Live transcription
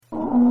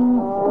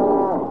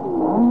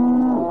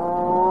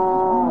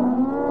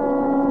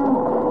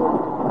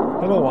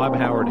I'm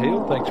Howard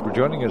Hale. Thanks for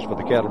joining us for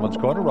the Cattleman's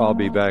Corner. I'll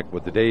be back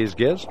with the day's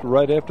guest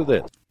right after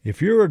this.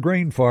 If you're a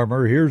grain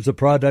farmer, here's a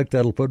product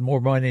that'll put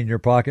more money in your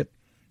pocket.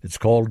 It's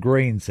called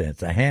Grain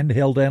Sense, a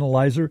handheld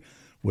analyzer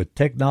with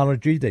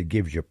technology that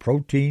gives you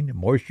protein,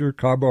 moisture,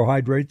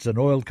 carbohydrates, and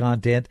oil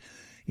content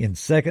in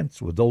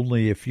seconds with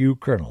only a few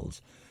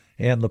kernels.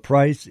 And the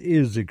price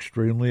is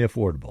extremely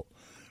affordable.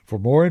 For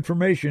more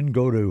information,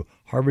 go to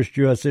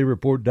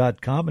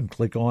HarvestUSAReport.com and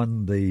click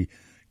on the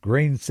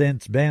Grain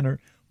Sense banner.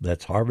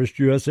 That's Harvest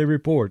USA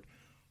Report.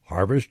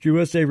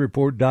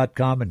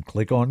 HarvestUSAReport.com and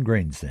click on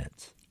Grain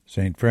Sense.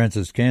 St.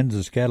 Francis,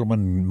 Kansas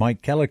cattleman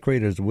Mike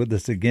Callicrate is with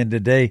us again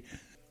today.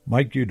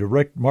 Mike, you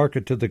direct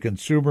market to the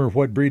consumer.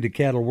 What breed of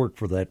cattle work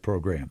for that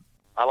program?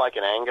 I like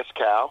an Angus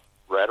cow,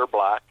 red or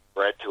black,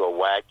 bred to a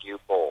Wagyu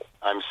bull.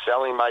 I'm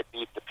selling my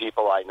beef to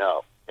people I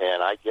know,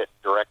 and I get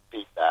direct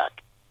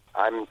feedback.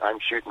 I'm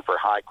shooting for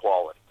high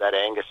quality. That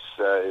Angus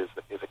is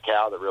a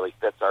cow that really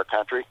fits our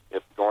country.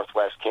 It's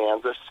northwest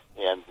Kansas,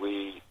 and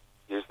we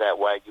use that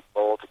Wagyu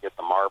bull to get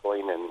the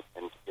marbling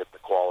and to get the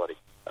quality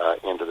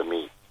into the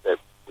meat that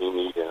we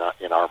need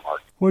in our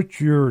market. What's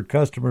your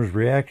customer's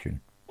reaction?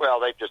 Well,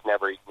 they've just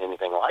never eaten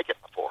anything like it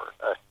before.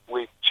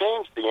 We've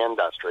changed the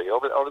industry.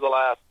 Over the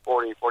last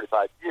 40,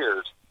 45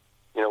 years,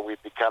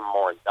 we've become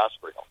more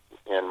industrial.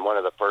 And one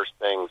of the first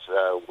things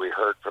we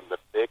heard from the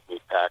big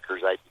meat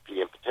packers,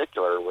 IPP in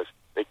particular, was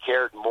they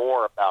cared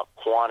more about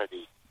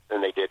quantity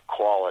than they did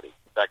quality.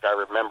 In fact, I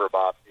remember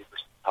Bob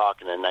Peters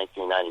talking in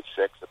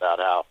 1996 about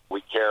how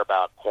we care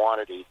about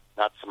quantity,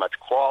 not so much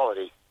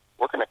quality.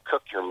 We're going to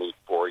cook your meat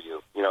for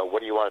you. What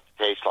do you want it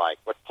to taste like?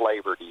 What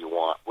flavor do you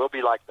want? We'll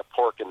be like the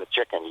pork and the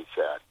chicken, he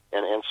said.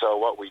 And so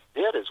what we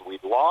did is we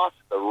lost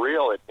the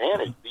real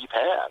advantage beef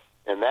has,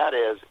 and that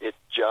is it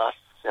just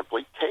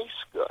simply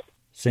tastes good.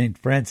 St.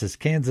 Francis,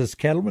 Kansas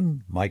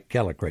cattleman Mike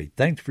Callicrate.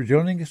 Thanks for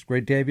joining us.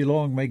 Great to have you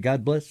along. May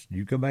God bless.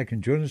 You come back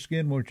and join us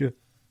again, won't you?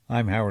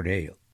 I'm Howard Hale.